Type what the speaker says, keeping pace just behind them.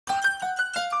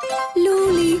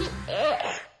Luli.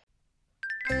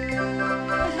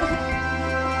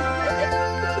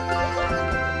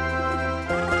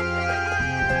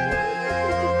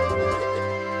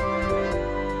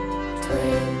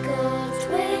 Twinkle,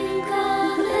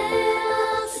 twinkle,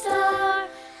 little star,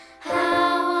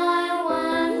 how I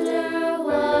wonder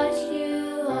what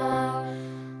you are.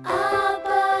 Up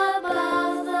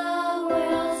above the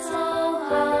world so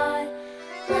high,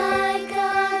 like a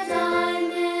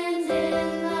diamond in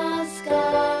the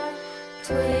sky.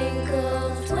 Twinkle,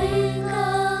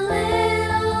 twinkle,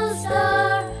 little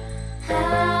star,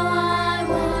 how I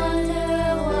wonder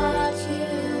what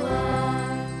you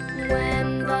are. When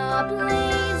the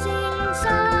blazing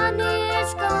sun is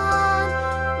gone,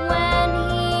 when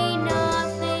he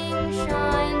nothing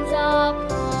shines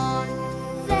upon,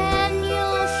 then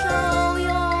you'll show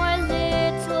your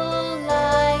little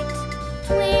light.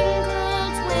 Twinkle,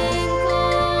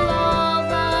 twinkle all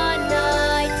the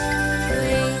night.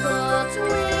 Twinkle,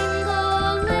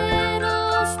 twinkle,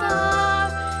 little star,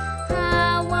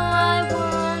 how I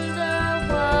wonder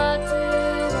what you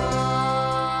are.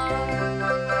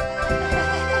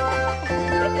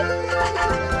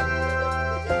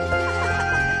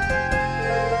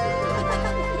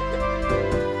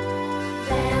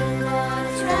 Then the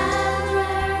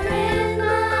traveler in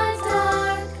the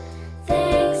dark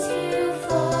thanks you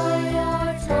for your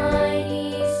tiny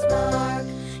spark.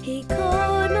 He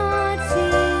could not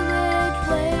see which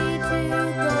way to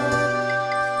go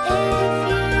if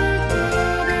you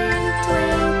didn't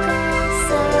twinkle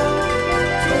so.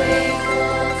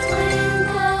 Twinkle,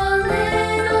 twinkle,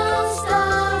 little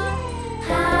star,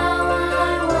 how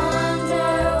I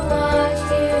wonder what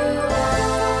you are.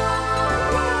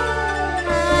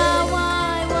 How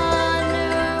I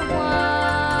wonder what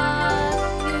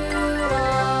you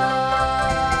are.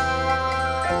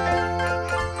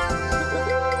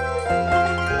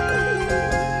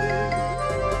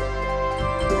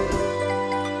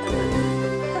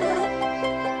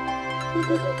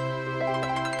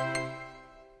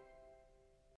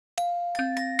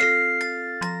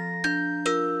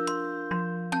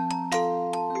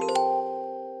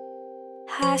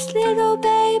 Hush, little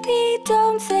baby,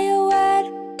 don't say a word.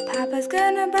 Papa's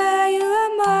gonna buy you a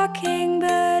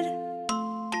mockingbird.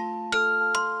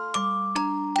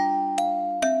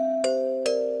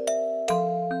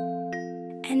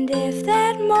 And if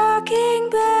that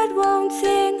mockingbird won't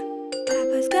sing,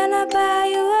 Papa's gonna buy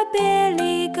you a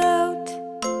billy goat.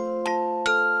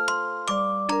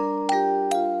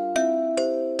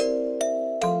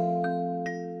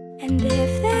 And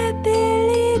if that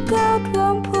billy goat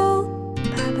won't pull,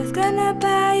 Papa's gonna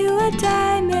buy you a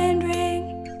diamond ring.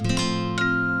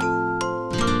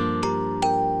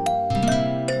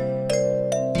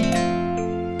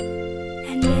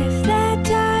 And if that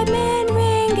diamond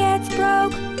ring gets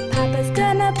broke, Papa's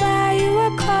gonna buy you a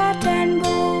cotton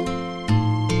ball.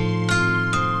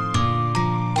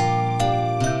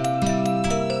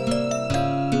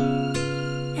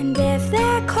 And if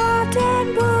that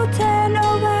cotton ball turn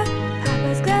over,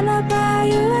 Papa's gonna buy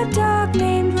you a dog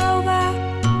named Rover.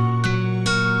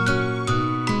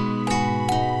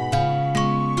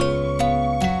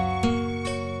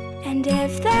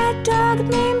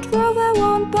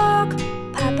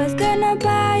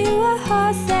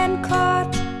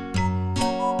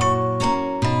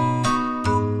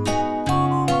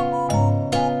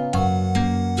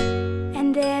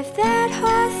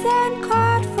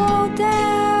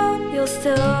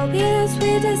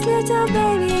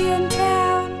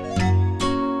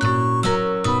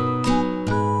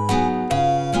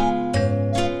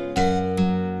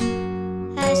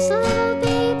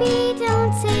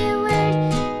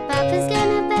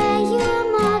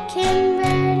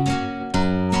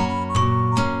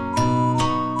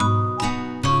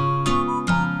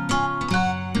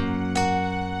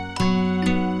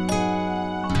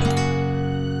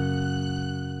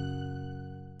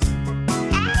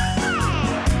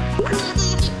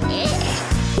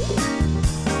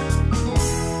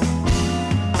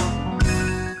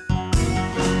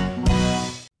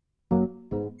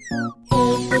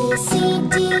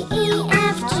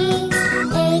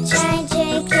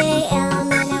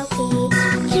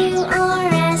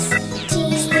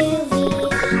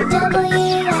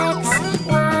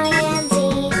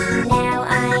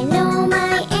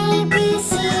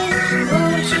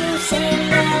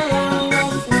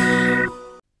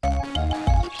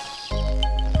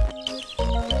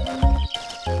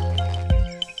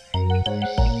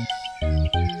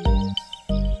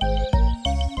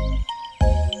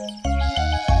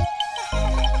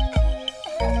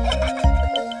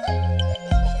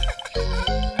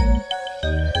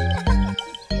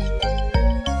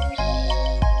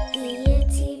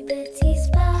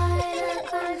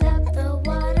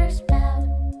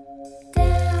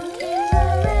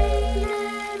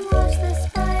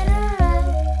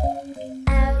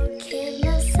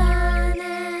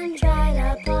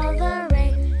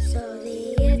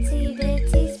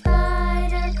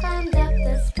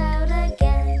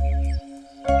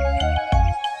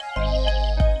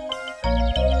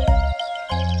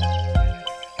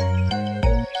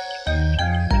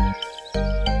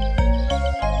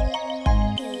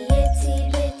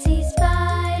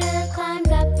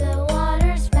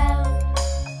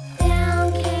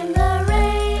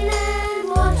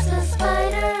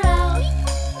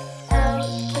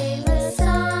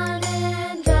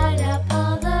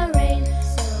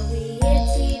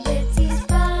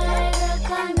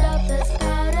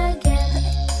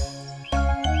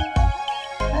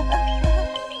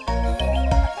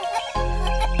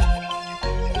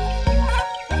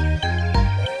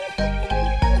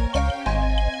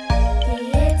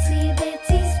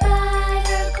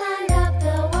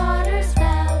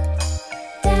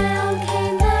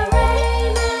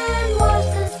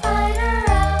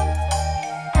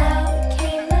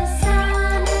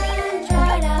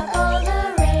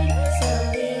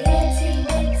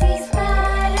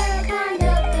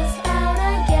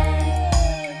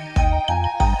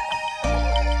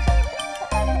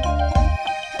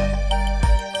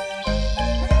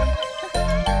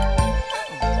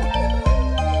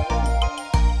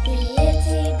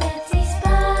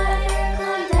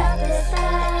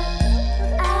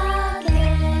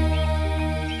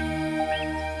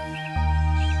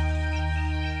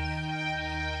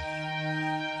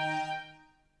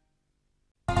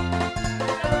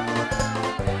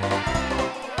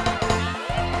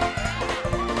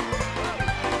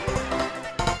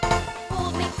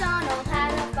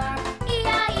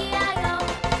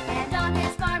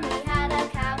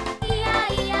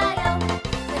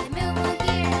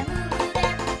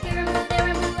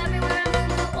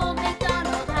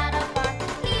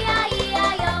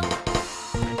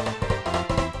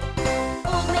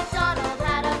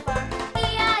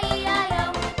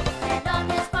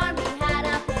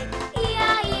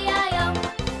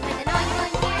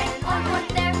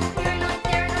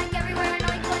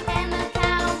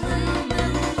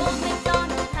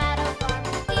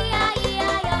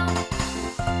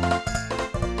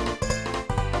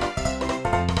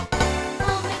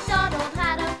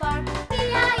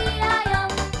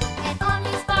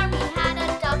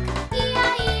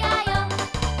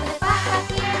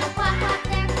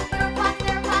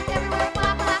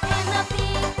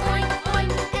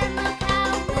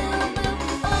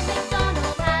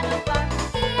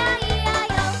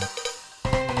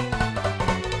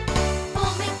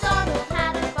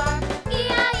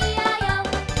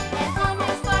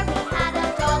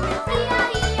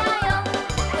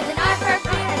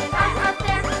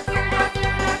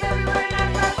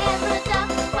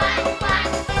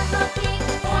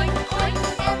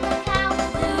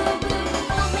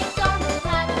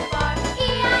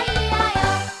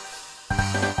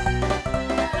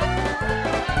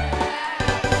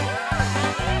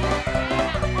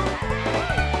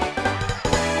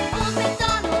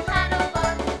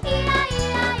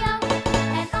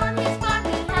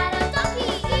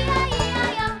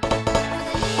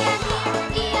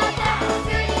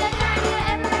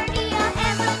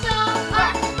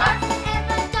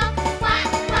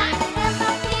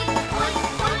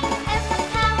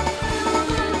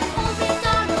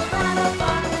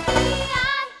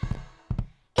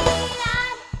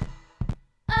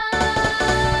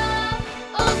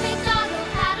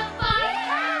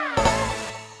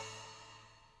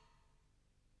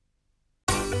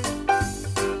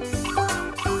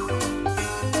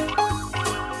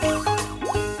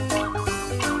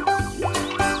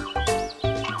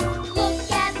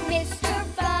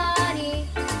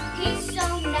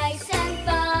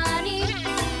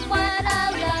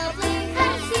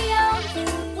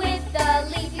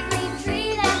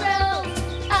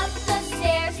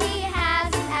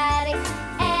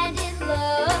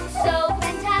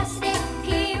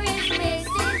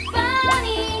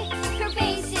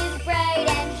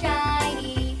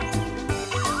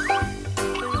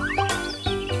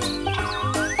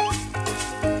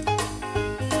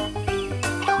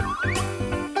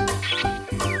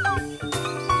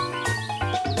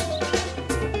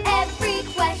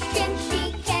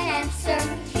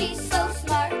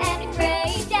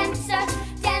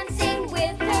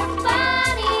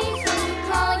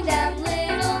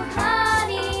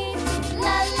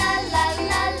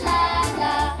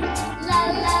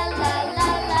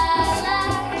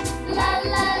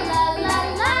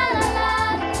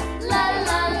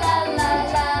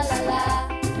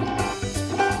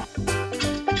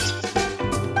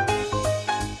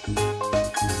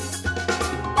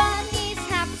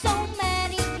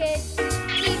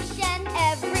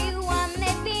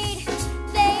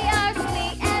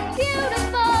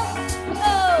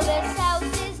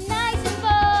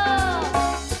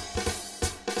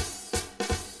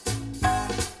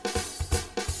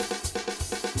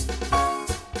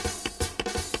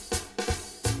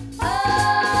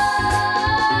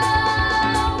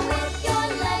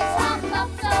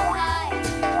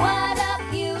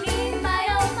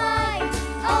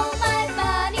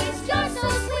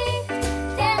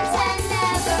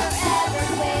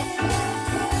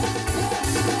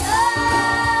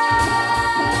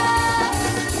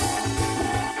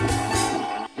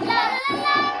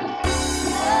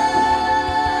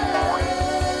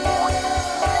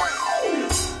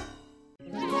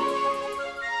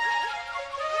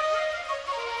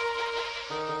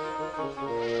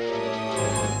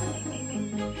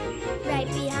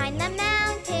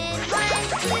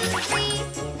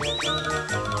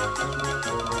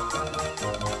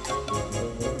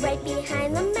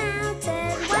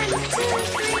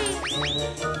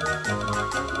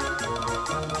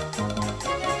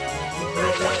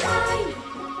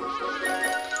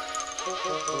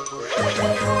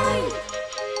 behind.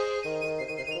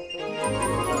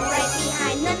 Right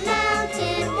behind the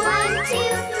mountain, 1, 2,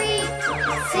 3.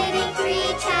 Sitting 3,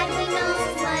 chattering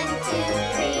nose, 1, 2,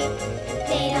 3.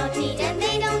 They don't eat and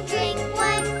they don't drink,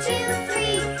 1, 2,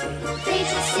 3. They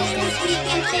just sit and speak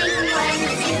and think, 1,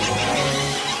 2, 3.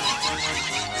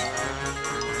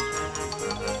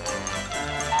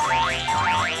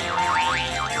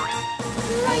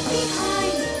 Right behind.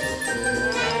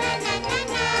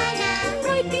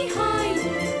 Right behind.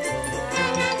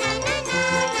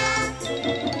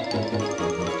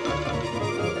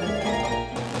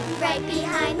 Right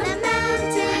behind the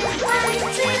mountain, 1,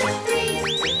 2, 3.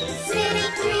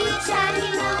 Sitting 3,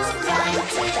 chatting nose, 1,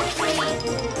 2, 3.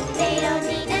 They don't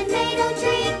eat and they don't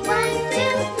drink, 1,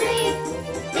 2, 3.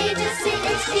 They just sit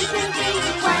and speak and think,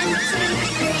 1, 2,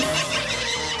 3.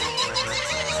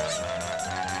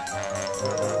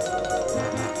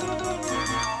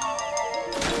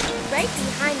 Right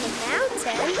behind the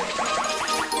mountain.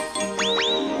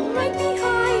 Right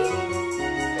behind.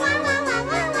 Wah, wah, wah,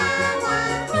 wah, wah, wah.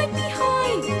 Right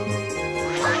behind.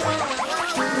 Wah, wah, wah,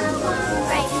 wah, wah, wah.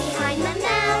 Right behind the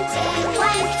mountain.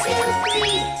 1, 2,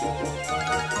 3.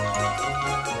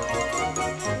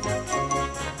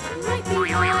 Right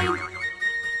behind.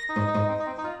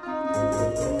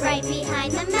 Right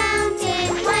behind the mountain.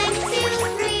 1, 2,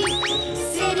 3.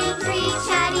 Sitting 3,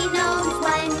 chatty nose.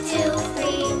 1, 2,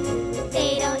 3.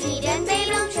 They don't eat and they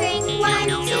don't drink. 1,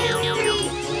 2, 3.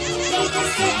 They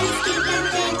just sit and speak and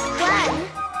think. 1,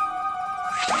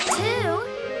 2,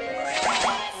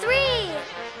 3.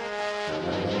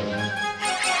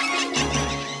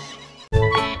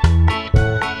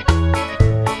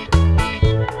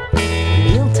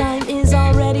 Mealtime is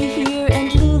already here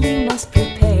and Luli must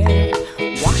prepare.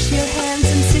 Wash your hands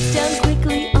and sit down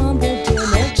quickly on the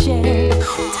dinner chair.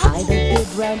 Tie the bib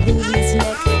round Luli's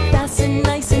neck, fasten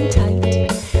nice and tight.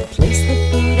 Place the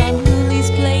food on Luli's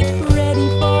plate, ready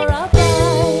for a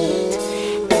bite.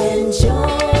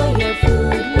 Enjoy your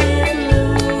food with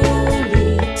Luli.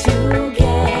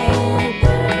 Together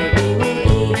we will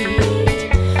eat.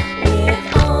 With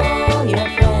all your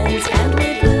friends and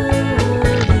with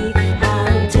Luli. How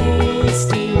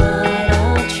tasty, what a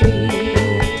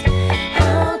treat.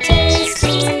 How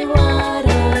tasty, what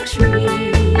a treat.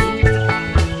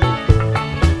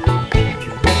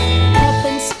 Cup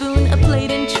and spoon, a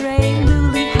plate and tray,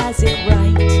 Luli has it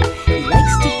right. He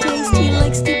likes to taste, he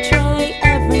likes to try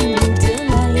every new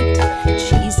delight.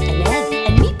 Cheese and egg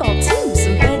and meatball too,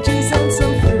 some veggies and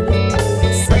some fruit.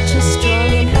 Such a strong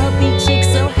and healthy chick,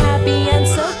 so happy and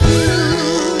so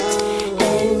cute.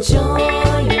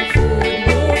 Enjoy your food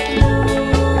with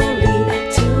Luli.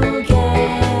 Together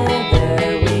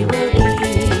we will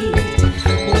eat.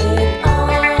 With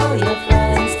all your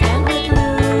friends and with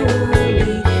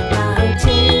Luli. How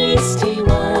tasty,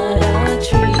 what a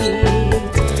treat.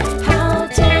 How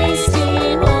tasty,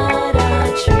 what a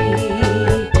treat.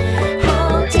 How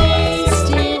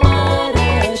tasty, what a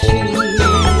treat.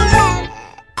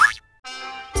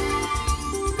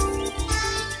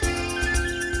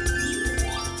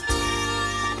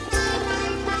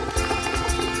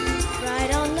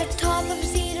 Right on the top of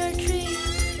cedar tree,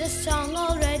 the song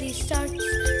already starts.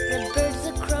 The birds,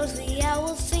 the crows, the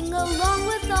owls sing along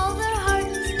with all their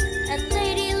hearts. And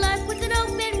Lady Luck with an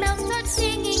open mouth starts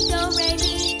singing do re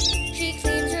mi. She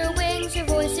cleans her wings, her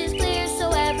voice is clear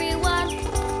so everyone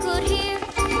could hear.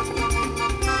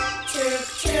 Chirp,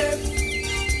 chirp,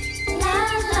 la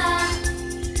la,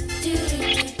 do do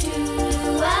do,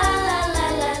 la la la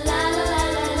la la la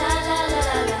la la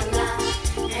la la la.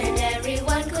 And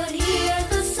everyone could hear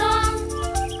the song.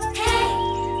 Hey,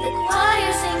 the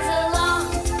choir sings along.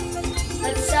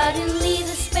 But suddenly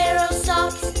the sparrow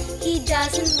stops. He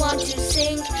doesn't want to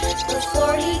sing.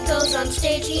 Before he goes on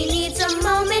stage, he needs a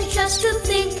moment just to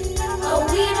think. Oh,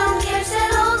 we don't care,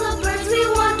 said all the birds. We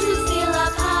want to feel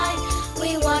up high.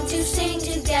 We want to sing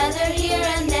together here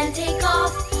and then take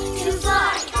off to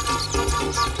fly.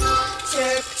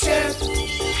 Chirp, chirp,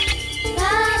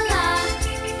 la la,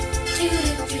 do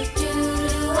do do do,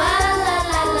 la la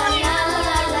la la la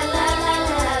la la la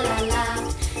la la la.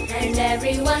 And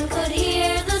everyone could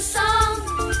hear the song.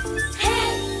 Hey,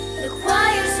 the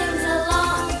choir sings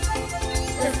along.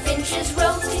 The finches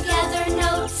wrote together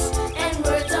notes and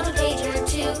words on a page or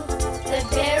two. The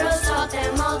sparrows taught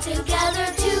them all together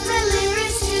to the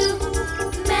lyrics too.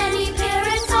 Many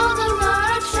parents all the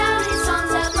large shouting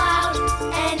songs out loud.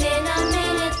 And in a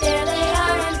minute there they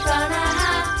are in front of a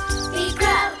happy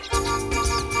crowd.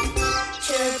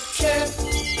 Chirp, chirp,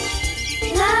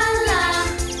 la la,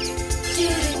 do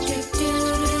do do do,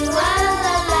 la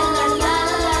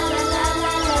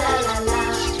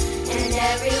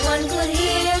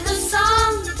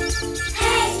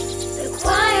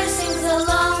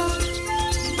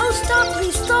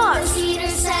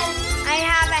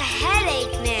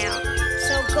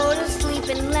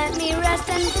and let me rest,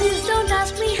 and please don't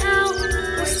ask me how.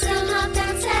 We're still not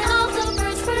done, said all the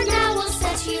birds. For now we'll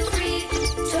set you free.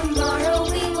 Tomorrow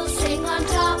we will sing on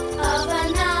top of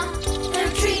another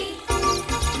tree.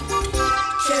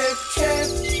 Chirp, chirp,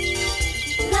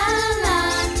 la la,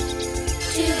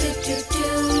 toot toot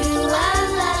toot, la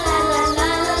la la la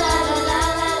la la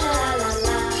la la la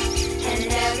la, and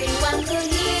everyone could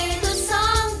hear the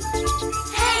song.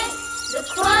 Hey, the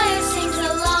choir sings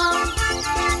along.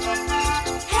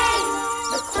 Hey,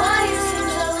 the choir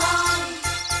sings along.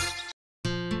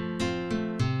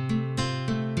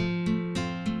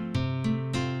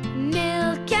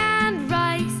 Milk and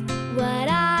rice, what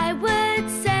I would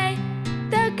say.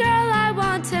 The girl I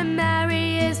want to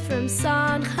marry is from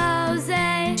San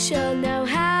Jose. She'll know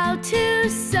how to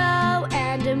sew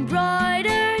and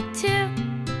embroider too.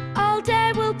 All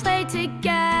day we'll play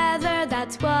together,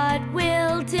 that's what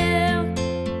we'll do.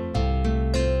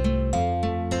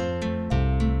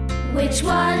 Which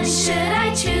one should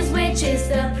I choose? Which is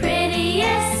the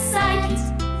prettiest sight?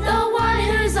 The one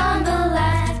who's on the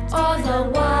left or the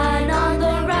one on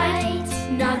the right?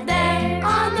 Not there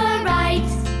on the right,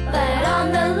 but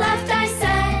on the left I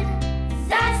said.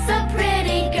 That's the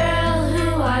pretty girl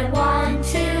who I want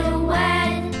to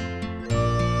wed.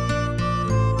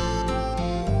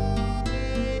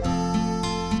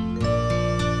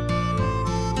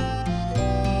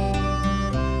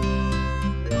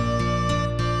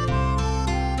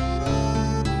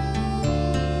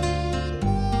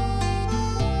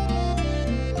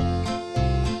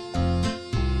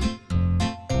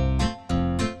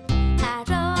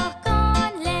 Arroz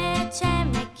con leche,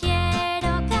 me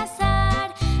quiero casar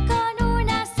con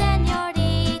una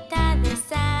señorita de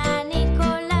San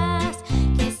Nicolás,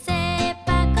 que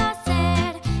sepa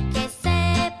coser, que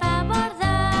sepa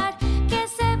bordar, que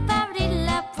sepa abrir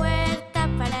la puerta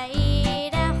para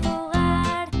ir a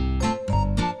jugar.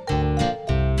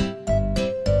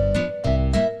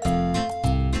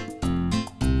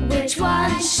 Which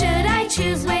one should I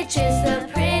choose? Which is the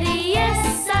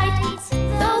prettiest sight?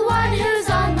 The one who's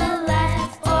on the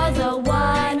left or the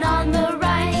one on the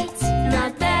right?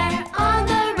 Not there on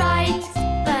the right,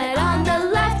 but on the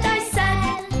left I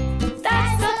said.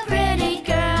 That's the pretty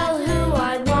girl who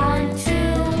I want to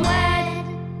wed.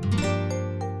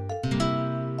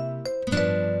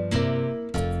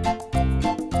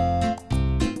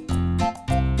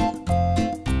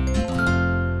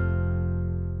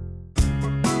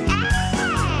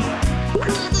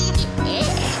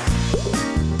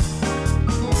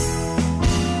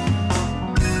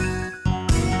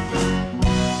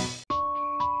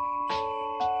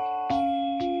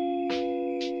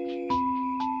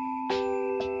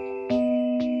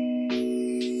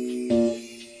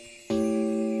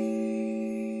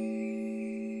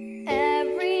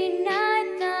 Every night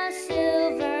the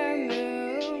silver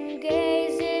moon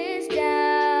gazes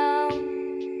down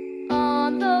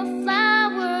on the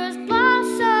flowers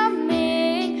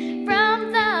blossoming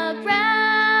from the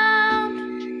ground.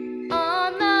 On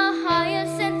the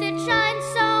hyacinth it shines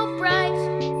so bright,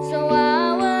 so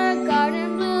our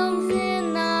garden blooms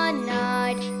in the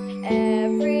night.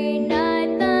 Every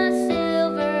night the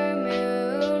silver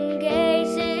moon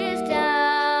gazes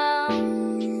down,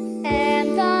 and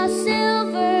the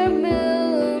silver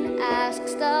moon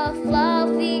asks the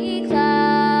fluffy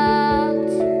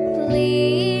clouds,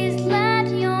 please let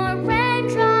your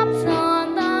raindrops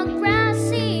on the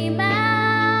grassy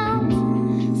mound.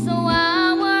 So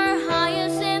our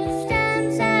hyacinth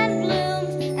stands and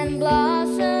blooms and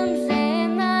blossoms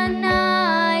in the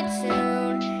night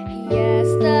soon. Yes,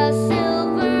 the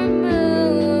silver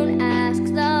moon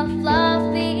asks the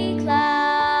fluffy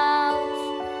clouds.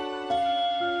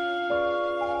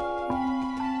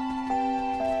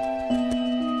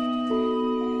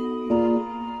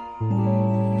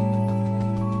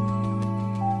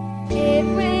 It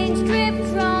rains drip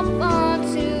drop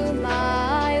onto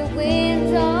my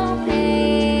window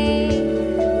pane.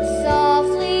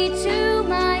 Softly to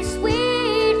my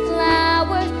sweet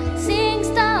flowers sings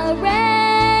the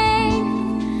rain.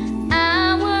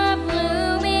 Our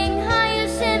blooming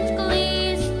hyacinth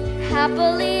glees,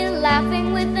 happily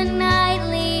laughing with the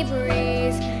nightly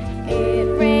breeze. It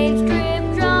rains drip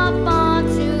drop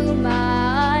onto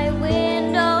my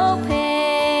window pane.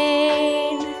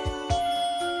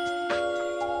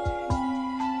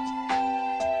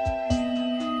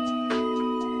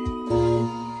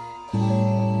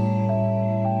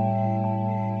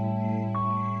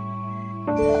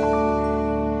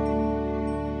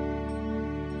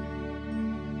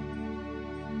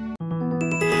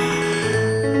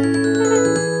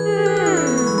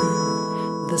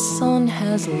 The sun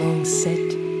has long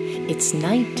set, it's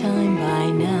nighttime by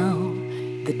now.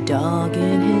 The dog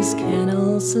in his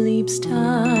kennel sleeps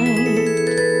tight.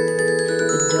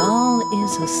 The doll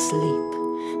is asleep,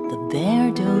 the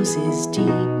bear dozes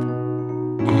deep,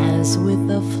 as with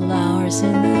the flowers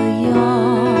in the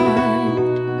yard.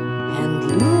 And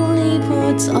Luli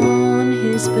puts on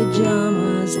his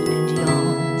pajamas and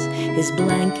yawns. His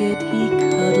blanket he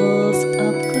cuddles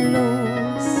up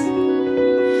close.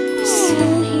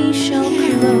 Soon he shall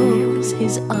close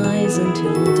his eyes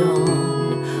until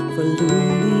dawn, for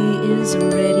Luli is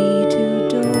ready to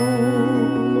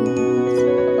doze.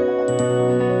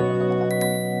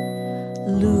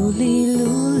 Luli,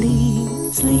 Luli,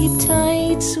 sleep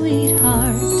tight,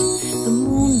 sweetheart. The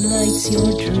moon lights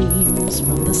your dreams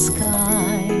from the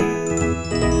sky.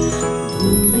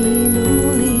 Luli,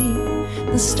 Luli,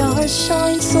 the stars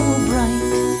shine so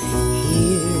bright.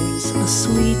 Here's a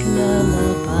sweet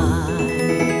lullaby.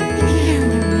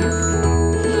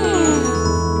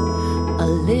 A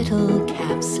little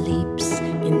calf sleeps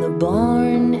in the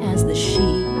barn as the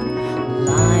sheep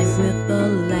lie with the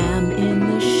lamb in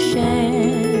the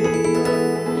shed.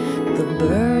 The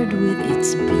bird with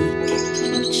its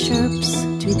beak chirps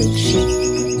to the chick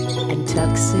and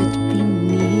tucks it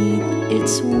beneath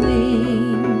its wing.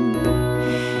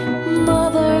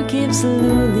 Mother gives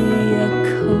Luli a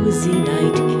cozy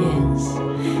night kiss,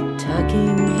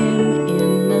 tucking him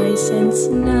in nice and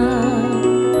snug.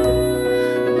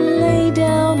 Lay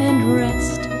down and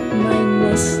rest, my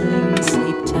nestling,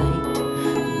 sleep tight.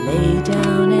 Lay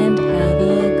down and have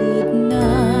a good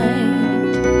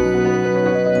night.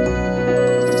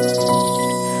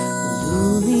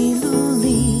 Luli,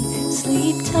 Luli,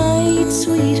 sleep tight,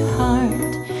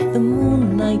 sweetheart. The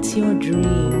moon lights your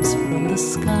dreams from the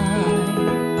sky.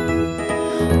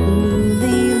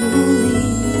 Luli,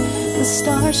 Luli, the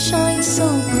stars shine so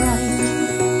bright.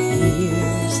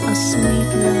 Here's a sweet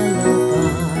lullaby.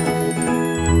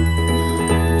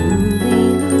 Luli,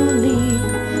 Luli,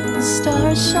 the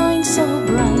stars shine so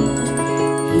bright.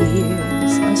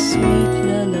 Here's a sweet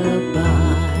lullaby.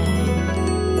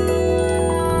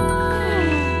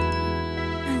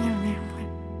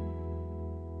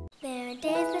 There are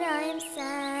days that I am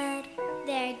sad.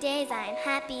 There are days I am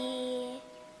happy.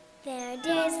 There are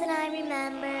days that I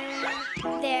remember.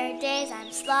 There are days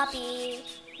I'm sloppy.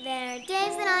 There are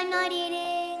days that I'm not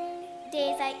eating.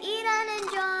 Days I eat and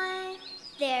enjoy.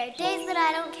 There are days that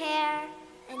I don't care.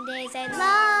 And days I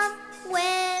love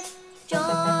with joy.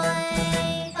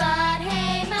 But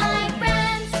hey, my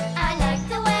friends, I like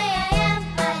the way I am.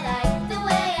 I like the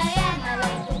way I am. I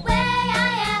like the way I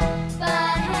am.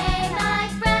 But hey, my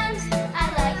friends, I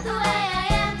like the way I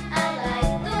am. I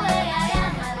like the way I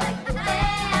am. I like the way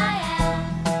I am.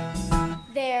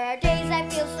 There are days I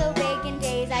feel so big and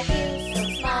days I feel so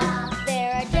small.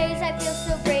 There are days I feel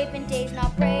so brave and days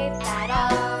not brave at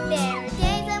all. There are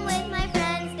days I'm with my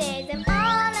friends, days I'm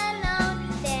all alone.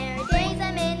 There are days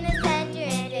I'm in the center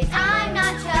and days I'm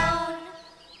not shown.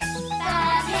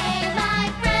 But hey,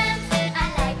 my friends, I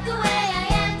like the way I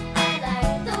am. I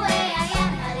like the way I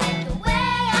am. I like the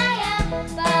way I am.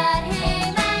 But hey,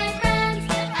 my friends,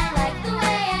 I like the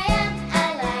way I am. I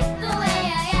like the way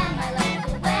I am. I like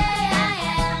the way I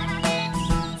am.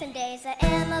 Some days I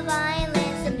am a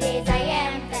violin, some days I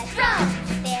am the drum.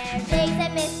 There are days I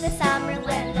miss the summer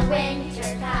when the winter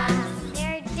comes.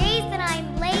 There are days that I'm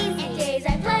lazy and days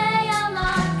I play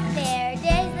along. There are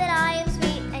days that I am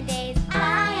sweet and days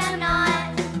I am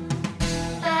not.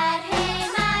 But hey,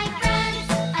 my friends,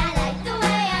 I like the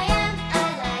way I am. I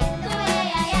like the way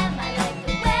I am. I like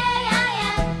the way I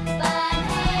am. But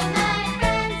hey, my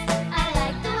friends, I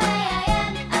like the way I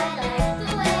am. I like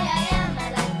the way I am. I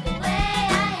like the way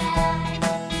I am.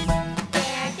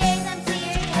 There are days I'm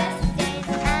serious, days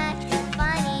I'm acting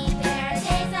funny. There are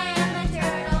days I am a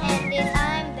turtle and days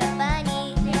I'm the bunny.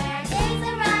 There are days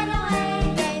I run away,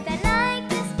 days I like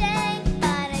to stay.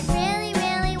 But I really,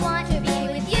 really want to be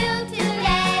with you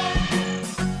today.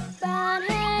 But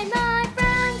hey, my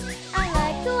friends, I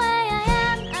like the way I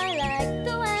am. I like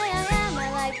the way I am. I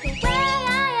like the way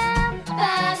I am.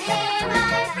 But hey,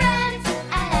 my friends,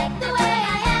 I like the way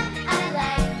I am. I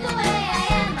like the way I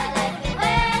am. I like the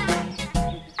way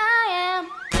I am.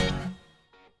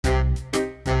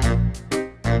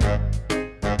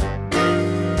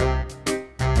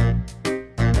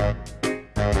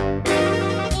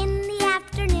 In the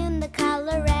afternoon, the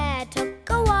color red took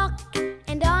a walk,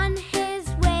 and on his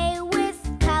way with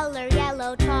color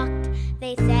yellow talked.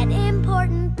 They said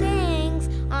important things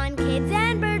on kids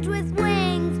and birds with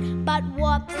wings, but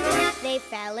whoops, they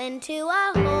fell into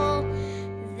a hole.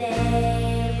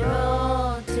 They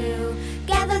rolled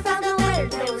together, found a letter.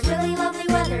 There was really lovely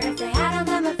weather. If they